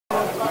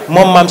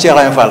moom maam Cheikh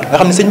Ibrahima Fall nga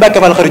xam ne sëñ Mbacke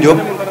Fall Xari Diop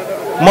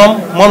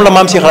moom la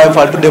maam Cheikh Ibrahima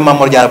Fall tuddee Mame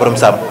Mor Diarra borom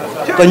Sam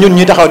te ñun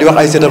ñi taxaw di wax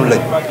ay sëtam lañ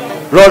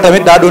loolu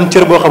tamit daa doon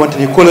cër boo xamante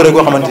ni kóllëre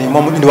goo xamante ni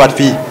moom mu indiwaat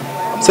fii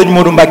sëñ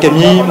Modou Mbacke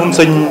ñii moom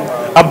sëñ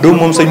Abdou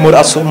moom sëñ Modou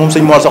Assou moom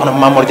sëñ Mor Soxna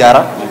Mame Mor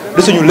Diarra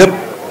di suñu lépp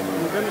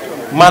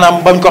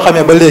maanaam bañ ko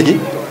xamee ba léegi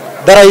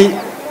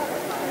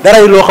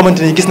daray loo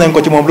xamante ni gis nañ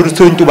ko ci moom lu dul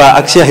Serigne Touba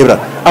ak Cheikh Ibra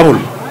amul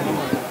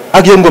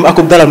ak yëngoom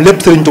akub dalam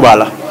lépp Serigne Touba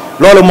la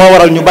loolu moo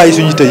waral ñu bàyyi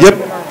suñu yite yëpp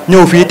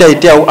ñëw fii tey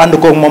teew ànd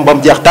koog moom ba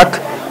mu jeex tàkk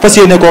fas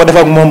yéene koo def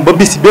ak moom ba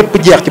bis bépp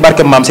jeex ci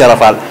barke maam Cheikh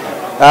Fall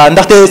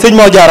ndaxte sëñ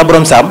Mor Diarra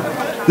borom Sam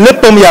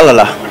léppam yàlla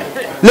la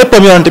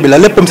léppam yonante bi la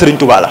léppam Serigne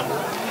Touba la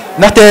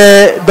ndaxte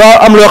doo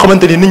am loo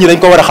xamante ni nit ñi dañ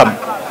ko war a xam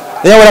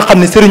dañoo war a xam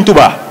ne Serigne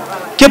Touba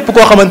képp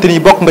koo xamante ni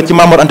bokk nga ci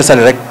Mame Mor Anta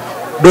Sali rek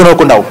doonoo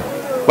ko ndaw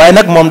waaye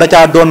nag moom da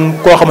caa doon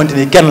koo xamante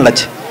ni kenn la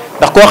ci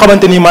ndax koo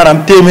xamante ni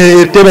maanaam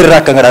téeméeri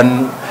rakk nga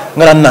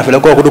daan naafi la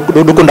kooku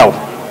du ko ndaw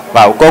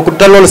waaw kooku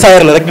te loolu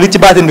saayar la rek li ci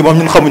baatin bi moom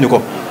ñun xamuñu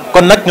ko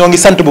kon nag ñoo ngi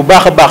sant bu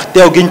baax a baax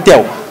teew giñ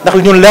teew ndax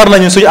ñun leer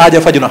nañu suñu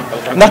aajo faju na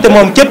ndaxte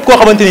moom képp koo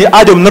xamante ni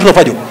aajoom narta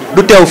faju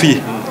du teew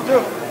fii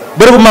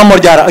bërëbu Mame Mor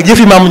Diarra ak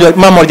yëfi Mame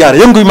Mor Diarra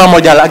yëngu Mame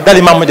Mor Diarra ak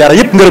dali Mame Mor Diarra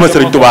yëpp ngërëmal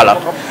Serigne Touba la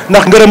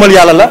ndax ngërëmal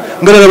yàlla la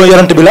ngërëmal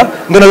yonante bi la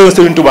ngërëmal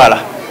Serigne Touba la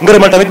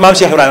ngërëmal tamit maam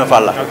Cheikh Ibrahima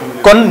Fall la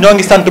kon ñoo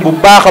ngi sant bu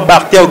baax a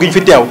baax teew gi ñu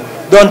fi teew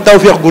doon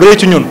tawféex gu rëy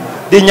ci ñun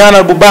di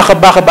ñaanal bu baax a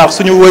baax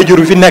suñu wayjur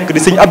bi fi nekk di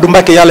sëñ Abdou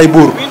Mbacke yàllay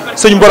buur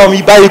suñu borom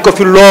yi bàyyi ko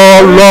fi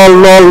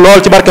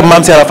lool ci barke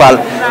maam Cheikh Fall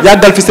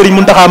yàggal fi Serigne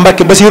Mountakha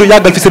Mbacke Bassirou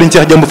yàggal fi Serigne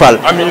Cheikh Jëmb Fall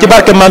ci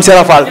barke maam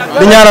Cheikh Fall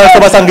di ñaanal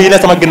sama sang yi ne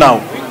sama ginnaaw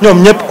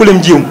ñoom ñëpp ku lim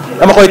jiwum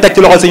dama koy teg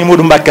ci loxol sëñ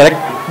Modou Mbacke rek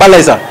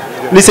balay sax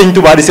li sëñ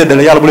Touba di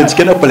séddale yàlla bu leen ci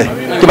kenn ëppale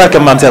ci barke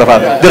maam Cheikh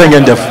Fall jërë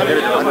ngeen jëf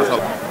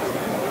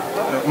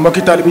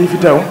mbokki taalibe yi fi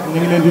teew ñu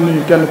ngi leen di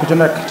nuyu kenn ku ci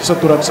nekk ci sa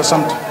tur ak sa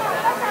sant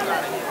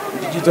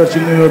di jiital ci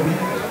nuyoo bi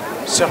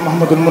Cheikh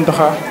Mouhamadoul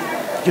Mountakha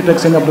ci teg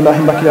sëñ Abdoulahi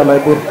Mbacke yàllaay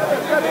buur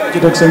ci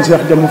teg sëñ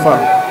Cheikh Jëmm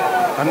Fall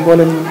ak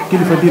mboolem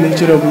kilifa diine yi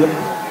ci réew mi yëpp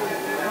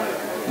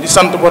di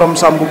sant borom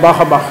Sam bu baax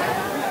a baax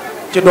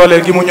ci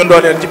dooleel gi mu ñu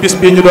dooleel ci bis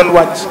bii ñu doon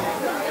wàcc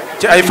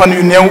ci ay fan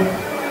yu néew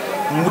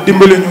mu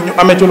dimbali ñu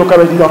amee ci lu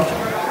kawe njort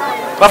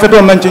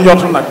rafetoon nañ ci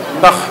njort nag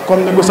ndax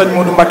comme ni ko sëñ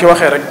Modou Mbacke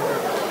waxee rek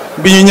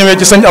bi ñu ñëwee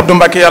ci sëñ Abdou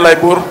Mbacke yàllaay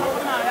buur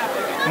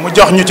mu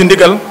jox ñu ci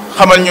ndigal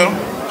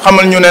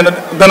xamal ñu ne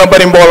dana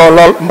bari mbooloo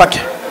lool Mbacke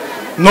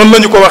noonu la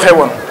ñu ko waxee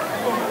woon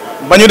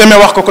ba ñu demee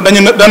wax ko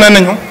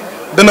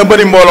dana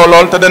bari mbooloo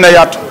lool te dana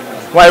yaatu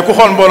waaye ku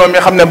xool mbooloo mi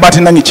xam ne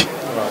bàtti na ngi ci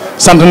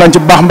sant nañ ci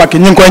bu baax Mbacke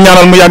ñu ngi koy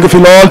ñaanal mu yàgg fi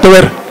lool te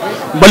wér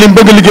ba li mu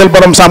bëgg liggéeyal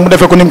borom Sam mu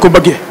defee ko ni mu ko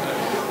bëggee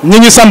ñi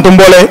ngi sant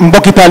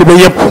mbokki taalibe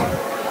yépp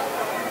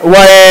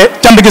waaye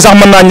cant gi sax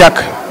mën naa ñàkk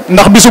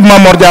ndax bisub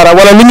Mame Mor Diarra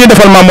wala lu ñuy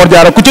defal Mame Mor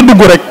Diarra ku ci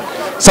dugg rek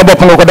sa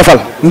bopp nga ko defal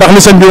ndax li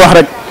sëñ bi wax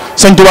rek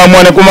sëñ Touba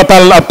moo ne ku ma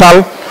tàllal ab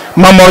taal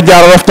Mame Mor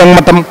Diarra rof ca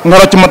matam nga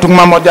rocc matuk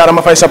Mame Mor Diarra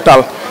ma fay sab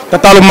taal te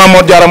taalub Mame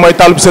Mor Diarra mooy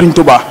taalub Serigne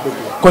Touba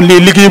kon lii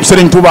liggéeyub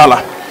Serigne Touba la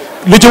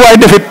lu ci waay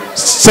defit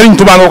Serigne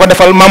Touba nga ko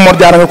defal Mame Mor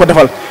Diarra nga ko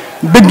defal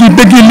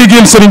dëgg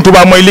liggéeyal Serigne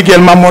Touba mooy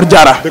liggéeyal Mame Mor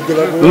Diarra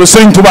lu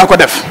Serigne Touba ko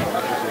def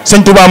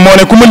sëñ Touba moo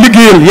ne ku ma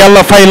liggéeyal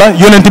yàlla fay la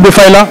yonent bi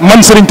fay la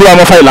man Serigne Touba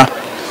ma fay la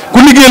ku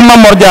liggéeyal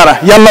Mame Mor Diarra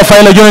yàlla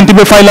fay la yonent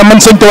bi fay la man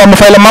sëñ Touba ma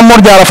fay la Mame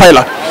Mor Diarra fay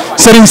la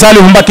Serigne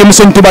Saliou Mbacke mu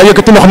sëñ Touba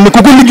yëkkati loo xam ne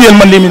ku ko liggéeyal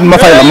man lii ma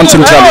fay la man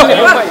sëñ Saliou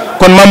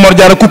kon Mame Mor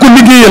Diarra ku ko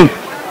liggéeyal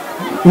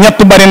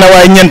ñett bari na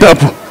waaye ñeent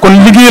ëpp kon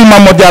liggéeyal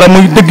Mame Mor Diarra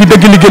muy dëgg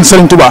liggéeyal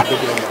Serigne Touba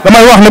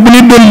damay wax ne bu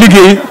nit doon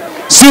liggéey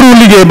siru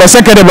liggéey ba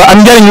secret ba ak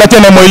njariñ la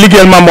tene mooy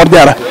liggéeyal Mame Mor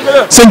Diarra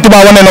sëñ Touba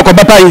wane na ko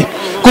ba tàyyi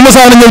ku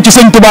mësaan a ñëw ci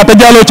sëñ Touba te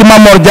jaaloo ci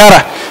Mame Mor Diarra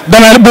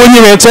dana boo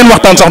ñëwee seen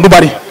waxtaan sax du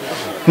bari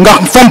ndax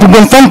fomp bu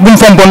mu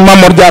fompoon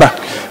Mame Mor Diarra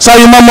saa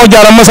yu Mame Mor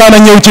Diarra mësaan a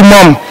ñëw ci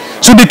moom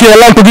su dikkee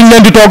laltu gi ñu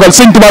leen di toogal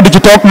sëñ Touba du ci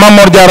toog Mame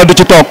Mor Diarra du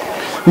ci toog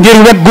ngir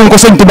wekk gum ko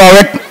sëñ Touba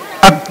wekk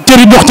ak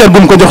cëri jox cër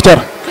gum ko jox cër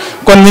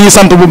kon ñi ngi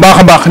sant bu baax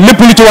a baax lépp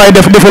lu ci waaye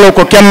defaloo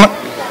ko kenn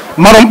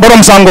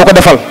borom Sam nga ko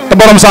defal te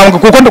borom Sam nga ku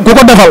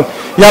ko defal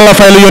yàlla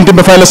fay la yonti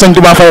ba fay la sëñ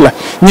Touba fay la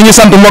ñi ngi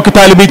sant mbokki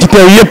taalibe yi ci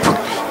teew yépp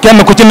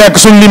kenn ku ci nekk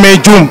suñ limee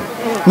juum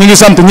ñi ngi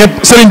sant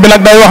ñëpp sëriñ bi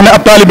nag day wax ne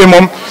ab taalibe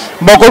moom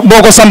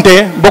boo ko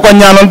santee bu ko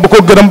ñaanal bu ko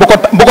gërëm bu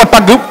ko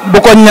tagg bu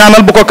ko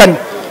ñaanal bu ko kañ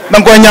da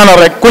nga koy ñaanal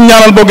rek ku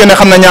ñaanal boo génnee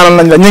xam ne ñaanal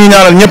nañ la ñu ngi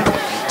ñaanal ñëpp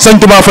sëñ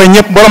Touba fay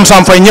ñëpp borom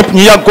Sam fay ñëpp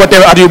ñu yàgg koo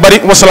teewe at yu bari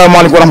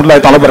wasalaamaaleykum wa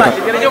rahmatulahi taala wa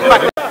barakatu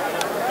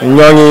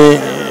ñoo ngi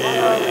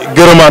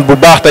gërëmaat bu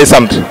baax tey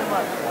sant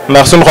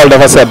ndax suñu xol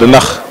dafa sedd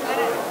ndax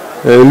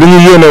li ñu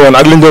yéene woon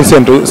ak li ñu doon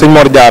séntu sëñ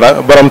Mor Diarra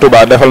borom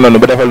Touba defal nañu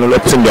ba defal nañu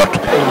lépp suñ jot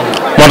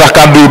moo tax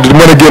kàddu yi di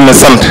mën a génn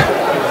sant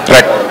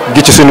rek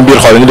gi ci suñu biir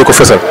xol ñu di ko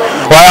fësal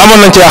waaye amoon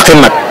nañ ci yàqin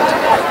nag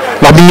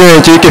ndax bi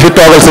ñëwee ci ki fi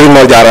toogal sëñ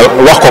Mor Diarra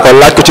wax ko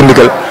laaj ko ci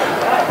ndigal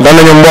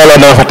danañu mbooloo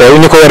dana fa teew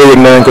ñu ko war a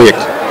yëg danañ ko yëg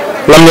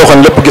lam ñu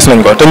waxoon lépp gis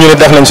nañ ko te ñu ne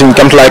def nañ suñ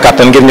kamtulaay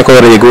kàttan ngir ñu ko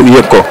war a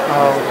yëg ko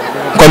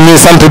kon ñuy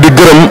sant di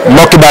gërëm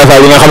mbokki Baay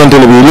Faal yi nga xamante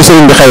ne bii lu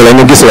sëriñ bi xew la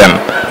ñu gis leen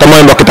te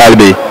mooy mbokki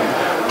taalibe yi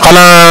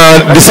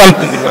xanaa di sant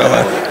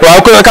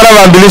waaw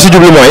caravane bi li si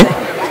jublu mooy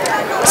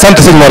sant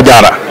sëñ Mor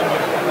Diarra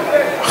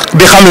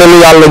di xamle lu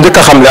yàlla njëkk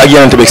a xamle ak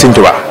yonent bi ak sëñ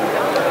Tuubaa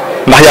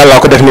ndax yàllaa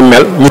ko def ni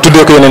mel ñu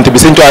tuddee ko yonent bi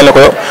sëñ Tuubaa ne ko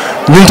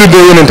ñu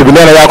tuddee yonent bi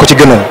nee na yaa ko ci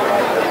gënal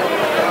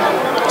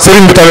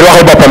sëriñ bi tamit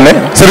waxal boppam ne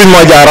sëriñ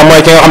moo jaara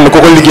mooy ki nga xam ne ku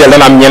ko liggéeyal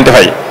dana am ñeenti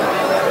fay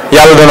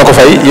yàlla dana ko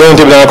fay yonent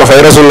bi dana ko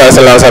fay rasulullah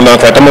sallallahu alayhi wasallam dana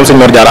ko fay te moom sëñ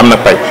Mor Jaara am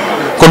nag pay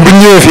kon buñ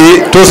ñëwee fii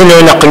tuuti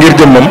ñëw ñaq ngir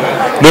jëmmam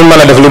duñ mën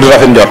a def lu du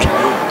rafet njort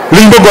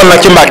liñ bëggoon nag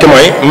ci Mbàkke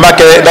mooy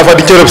Mbàkke dafa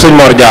di cërëb sëñ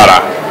Mor Jaara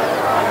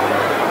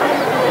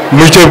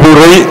muy cër bu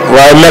rëy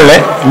waaye mel ne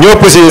ñu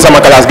ëpp si sama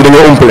classe gi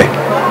dañoo umpale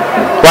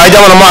waaye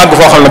jamono moo àgg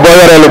foo xam ne boo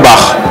yoree lu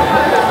baax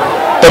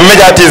te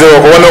médiatiser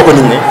woo ko wanoo ko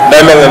nit ñi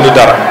day mel ne du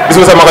dara bis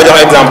bu sama ko jox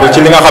exemple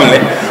ci li nga xam ne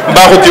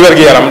baaxut ci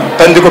wér-gu-yaram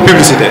tañ di ko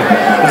publicité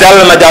jàll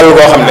na jàll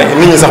koo xam ne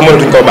nit ñi sax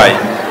mënatuñ koo bàyyi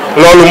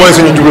loolu mooy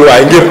suñu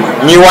jubluwaay ngir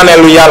ñuy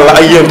waneelu yàlla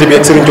ak yénte bi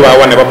ak Sëriñ Tuubaa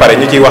wane ba pare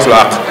ñu ciy waslu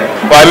àq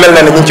waaye mel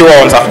na ne ñi ci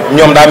woowoon sax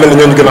ñoom daa mel ne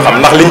ñooñu gën a xam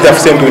ndax liñ def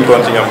séentuwuñ ko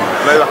woon ci ñoom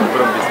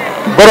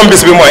borom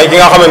bis bi mooy ki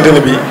nga xamante ne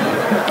bii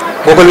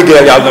boo ko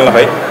liggéeyal yàlla dana la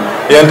fay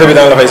yénte bi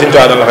dana la fay Sëriñ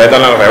Tuubaa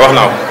dana la fay wax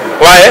naa ko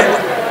waaye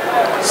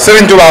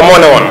Sëriñ Tuubaa moo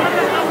ne woon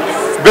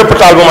bépp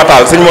taal bu ma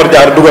taal Sëriñ Mor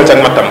Jaara dugal ci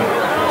ak mattam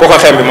ku ko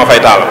xem bi ma fay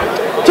taal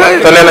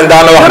te nee nañ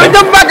daana wax ne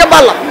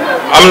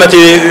am na ci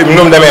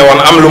nu mu demee woon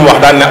am lu mu wax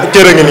daan ne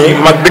cërë ngi nii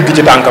mag dëgg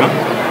ci tànkam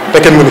te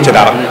kenn mënu ci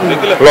dara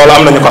loolu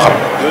am na ñu ko xam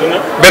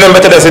beneen ba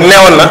ca des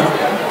neewoon na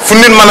fu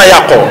nit mën a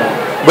yàqoo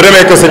bu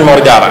demee kër sëñ Mor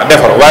Jaara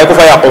defar waaye ku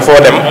fa yàqoo foo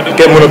dem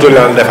kenn mënatul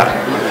leen defar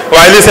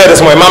waaye li see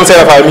des mooy maam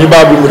Seera Faal mi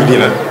Baabul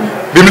Muridiina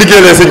bi mu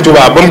liggéeyee sëñ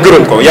Tuubaa ba mu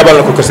gërëm ko yabal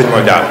na ko kër sëñ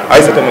Mor Jaara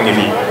ay sa mu ngi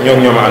fii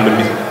ñoo ma àndul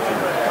bi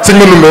sëñ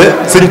ma numbee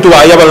sëñ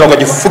Tuubaa yabal na ko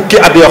ci fukki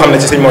at yoo xam ne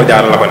ci sëñ Mor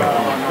Jaara la ko ne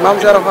maam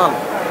Seera Faal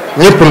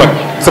ñëpp nag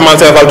sa maam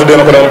Seera Faal tuddee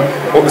na ko doon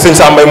sëñ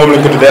Sam Mbaye moom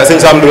lañ ko tuddee sëñ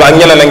Sam Dula ak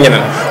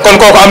ñeneen kon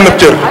kooku am na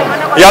cër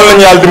yàlla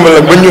nañu yàlla dimbal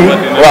nag ba ñun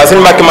waaw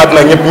suñu Mbàkke mat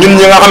nag ñëpp ñun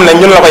ñi nga xam ne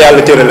ñun la ko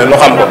yàlla cërale nu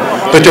xam ko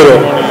te cëroo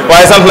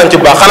waaye sant nañ ci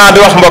bu baax xanaa di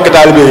wax mbokki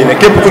taalibe yi ne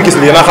képp ku gis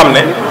lii na xam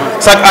ne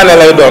chaque année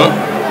lay doon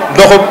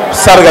doxub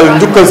sargal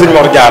njukkal sëñ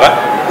Mor Jaara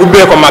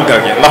ubbee ko màggal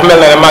gi ndax mel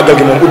na ne màggal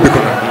gi moom ubbi ko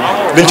na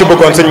liñ ci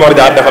bëggoon sëñ Mor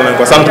Jaara defal nañ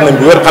ko sant nañ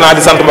bu wér xanaa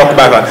di sant mbokk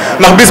Baay Faal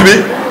ndax bis bi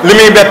li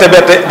muy bette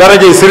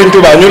darajey Serigne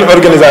Touba ñun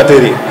organisateurs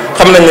yi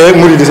xam nañ ne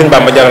murid yi sëñ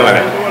Bàmba jaral na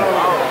leen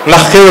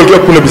ndax xéewal gi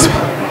ëpp na bis bi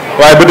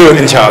waaye ba déwén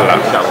incha allah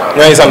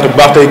ñoo ngi sant bu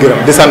baax tey gërëm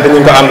di sant ñu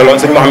ngi ko àndaloon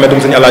sëñ Mouhamedum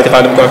sëñ Alaaji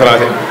Xaadim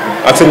conférence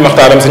ak sëñ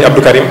Maxtaaram sëñ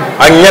Abdou Karim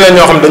ak ñeneen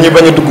ñoo xam dañuy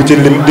bañ a dugg ci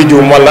lim di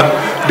juum wala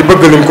di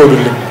bëgg lim koo dul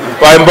lim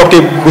waaye mbokki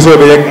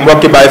Busoobe yeeg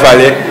mbokki Baay Faal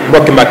yeeg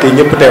mbokki Mbàkke yi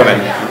ñëpp teew nañ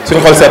suñ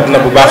xol sedd na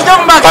bu baax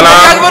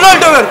xanaa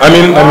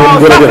amin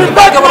jërëjëf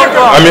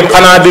amin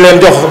xanaa di leen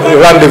jox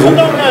rendez-vous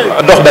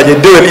dox daje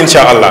déwén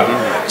incha allah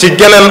ci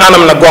geneen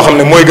anam nag goo xam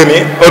ne mooy gën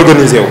a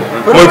organisé wu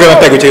mooy gën a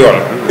tegu ci yoon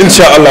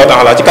incha allahu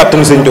taala ci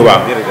kàttanu sëñ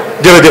Touba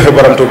jërëjëf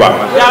borom Touba.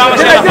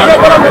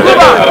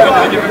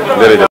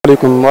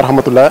 asalaamaaleykum wa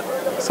rahmatullah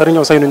sëriñ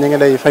Ousseynou ñu ngi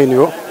lay fay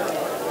nuyoo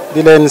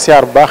di leen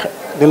siyaar bu baax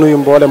di nuyu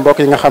mboole mbokk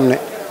yi nga xam ne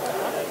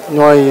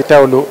ñooy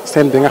teewlu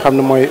seen bi nga xam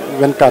ne mooy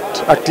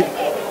 24actu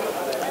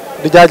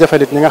di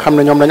jaajëfalit ñi nga xam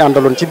ne ñoom lañu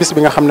àndaloon ci bis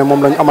bi nga xam ne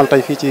moom lañu amal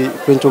tey fii ci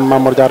pencum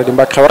Mame Mor Diarra di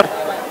Mbacke Xewar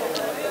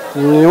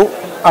ñu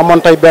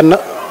amoon tey benn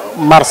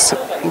mars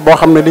boo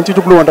xam ne liñ ci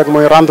jublu woon rek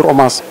mooy rendre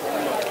hommage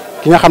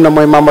ki nga xam ne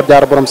mooy Mame Mor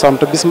Diarra borom Sam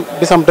te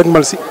bisam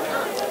dëgmal si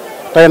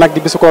tey nag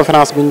di bisu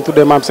conférence bi ñu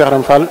tuddee Maam Cheikh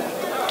Ram Fall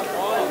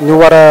ñu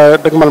war a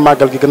dëgmal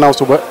màggal gi gannaaw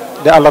suba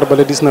di àllarba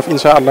le 19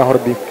 incha allahu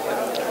rabbi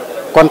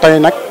kon tey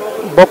nag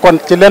bokkoon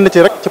ci lenn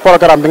ci rek ci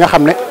programme bi nga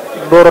xam ne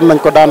dooroon nañ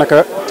ko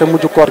daanaka ca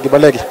mujj koor gi ba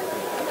léegi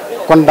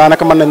kon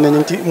daanaka mën nañ ne ñu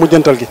ngi ci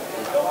mujjantal gi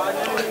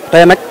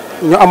tey nag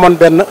ñu amoon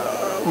benn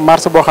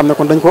marche boo xam ne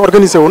kon dañ ko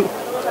organisé woon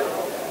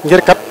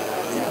ngir kat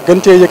gën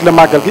cee yëgle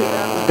màggal gi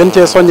gën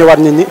cee soññewaat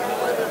nit ñi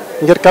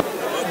ngir kat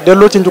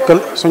delloo ci njukkal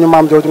suñu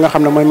maam jooju nga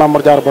xam ne mooy Mame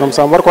Mor Diarra borom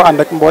Sam war koo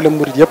ànd ak mboolem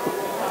murid yëpp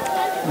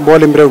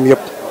mboolem réew mi yëpp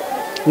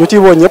ñu ciy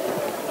woo ñëpp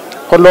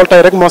kon loolu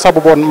tey rek moo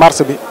sababoon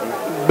marche bi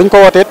biñ ko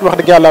wootee wax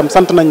dëgg yàlla am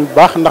sant nañ bu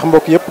baax ndax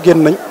mbokk yëpp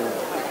génn nañ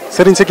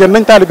sëriñ si génn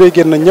nañ taalibe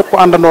génn nañ ñëpp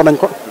àndandoo nañ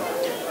ko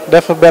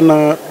def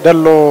benn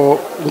delloo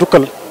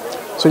njukkal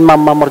suñu maam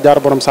Mame Mor Diarra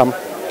borom Sam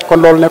kon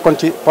loolu nekkoon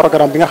ci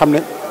programme bi nga xam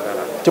ne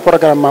ci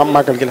programme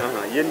màggal gi la.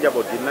 yéen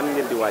njaboot gi nan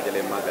ngeen di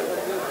waajalee màggal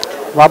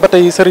gi. waaw ba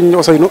tey Serigne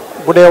Ousseynou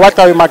bu dee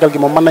waajtaayu màggal gi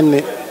moom mën nañ ne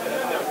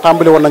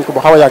tàmbali woon nañ ko bu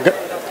xaw a yàgg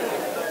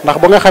ndax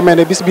ba nga xamee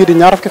ne bis bii di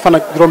ñaar fukki fan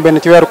ak juróom-benn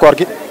ci weeru koor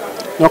gi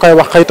ñoo koy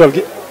wax xaytal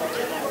gi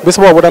bis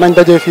boobu danañ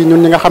dajee fii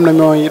ñun ñi nga xam ne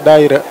ñooy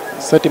daayira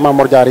sëti Mame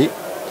Mor Diarra yi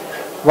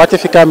wàcce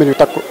fi kaamil yu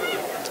takku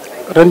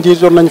ren jii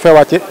doon nañ fee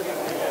wàcce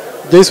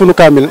jëy sunu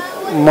kaamil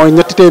mooy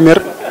ñetti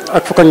téeméer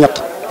ak fukk ak ñett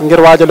ngir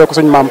waajalee ko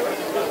suñu maam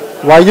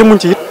waaye yemuñ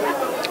ci it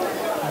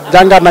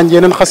jàngaat nañ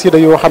yeneen xasida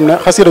yoo xam ne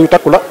xasida yu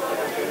takku la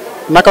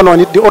naka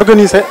noonu it di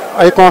organiser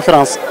ay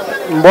conférence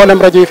mboolem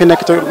rajo yi fi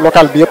nekk ci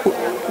local bi yëpp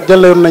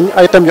jëloon nañ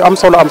ay thèmes yu am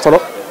solo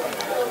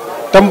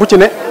thème bu ci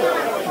ne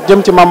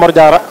jëm ci Mame Mor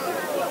Diarra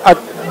ak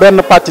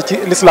benn pàcc ci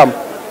l'islam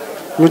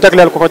ñu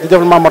jagleel ko ci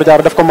jëfal Mame Mor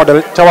Diarra def ko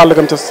modèle ca wàll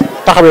gam ca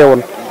taxawee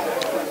woon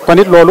kon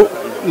it loolu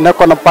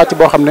nekkoon na pàcc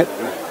boo xam ne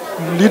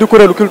lii di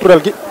kuréelu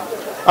culturel gi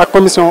ak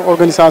commission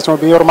organisation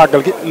bi yor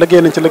màggal gi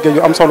liggéey nañ ci liggéey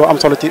yu am solo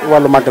ci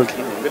wàllu màggal gi.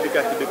 nga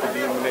dikkaat ci dëkk bi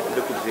mu nekk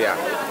dëkkub ziar.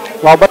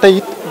 waaw ba tey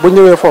it bu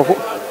ñëwee foofu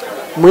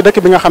muy dëkk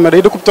bi nga xam ne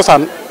day dëkkub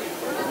cosaan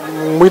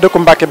muy dëkku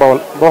Mbàkke Bawol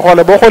boo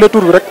xoolee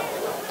tur bi rek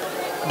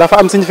dafa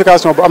am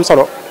signification bu am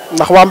solo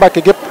ndax waa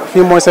Mbàkke gépp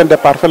fii mooy seen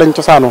départ fi lañ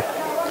cosaanoo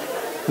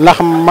ndax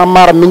Maam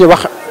Maaram mi ñu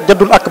wax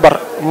jaddul akbar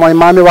mooy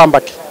maami waa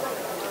Mbàkke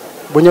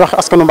bu ñuy wax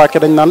askanu Mbàkke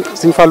dañ naan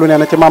Sëñ Fallu nee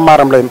na ci Maam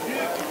Maaram lay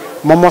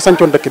moom moo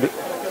sañcoon dëkk bi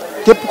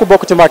képp ku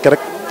bokk ci Mbàkke rek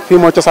fii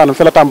mooy cosaanam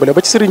fi la tàmbalee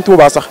ba ci Serigne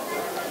Touba sax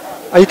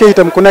ay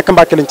kayitam ku nekk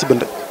Mbàkke lañ ci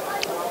bind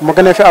mu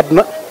gënee fi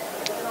àdduna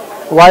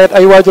waaye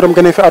ay waajuram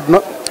gënee fi àdduna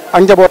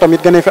ak njabootam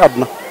it gënee fi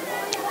àdduna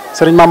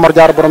Serigne Mamor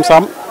Diarra borom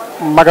saam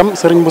magam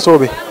Serigne Bousso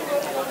bi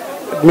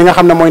mi nga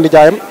xam ne mooy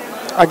nijaayam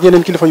ak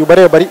yeneen kilifa yu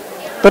bëree bëri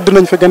tëdd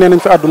nañ fi gënee nañ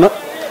fi àdduna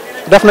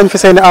def nañ fi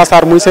seeni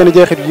asaar muy seeni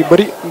jeexit yu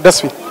bëri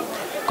des fi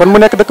kon mu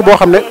nekk dëkk boo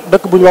xam ne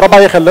dëkk bu ñu war a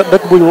bàyyi xel la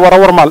dëkk bu ñu war a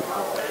wormaal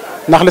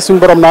ndax li suñ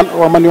borom naan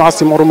wa man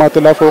yuhassim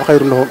hurumatillah fa huwa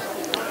khayrun lahu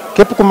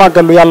képp ku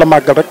màggal lu yàlla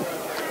màggal rek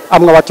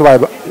am nga wàccuwaay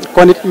ba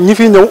kon it ñi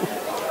fi ñëw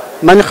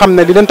nañ xam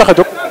ne li leen tax a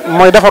jóg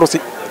mooy defaru si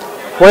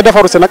booy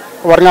defaru si nag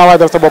war ngaa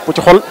waajal sa bopp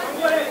ci xol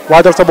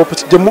waajal sa bopp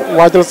ci jëmm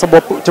waajal sa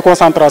bopp ci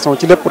concentration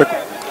ci lépp rek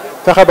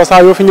fexe ba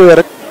saa yoo fi ñëwee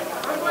rek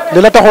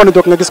li la taxoon a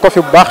jóg nga gis ko fi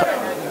bu baax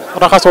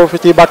raxasoo fi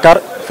ci bàkkaar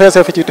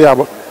feesee fi ci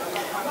tuyaaba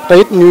te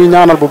it ñuy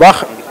ñaanal bu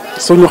baax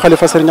suñu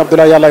xalifa sëriñ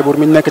Abdoulaye Yàllaay Buur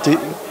mi ñu nekk ci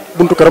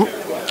buntu këram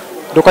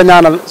du ko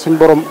ñaanal suñu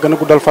borom gën a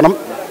guddal fanam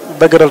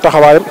dëgëral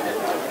taxawaayam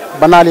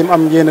ba naa lim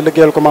am yéene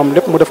liggéeyal ko maam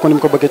lépp mu def ko ni mu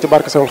ko bëggee ci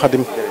barke Sewul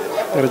Xadim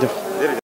jërëjëf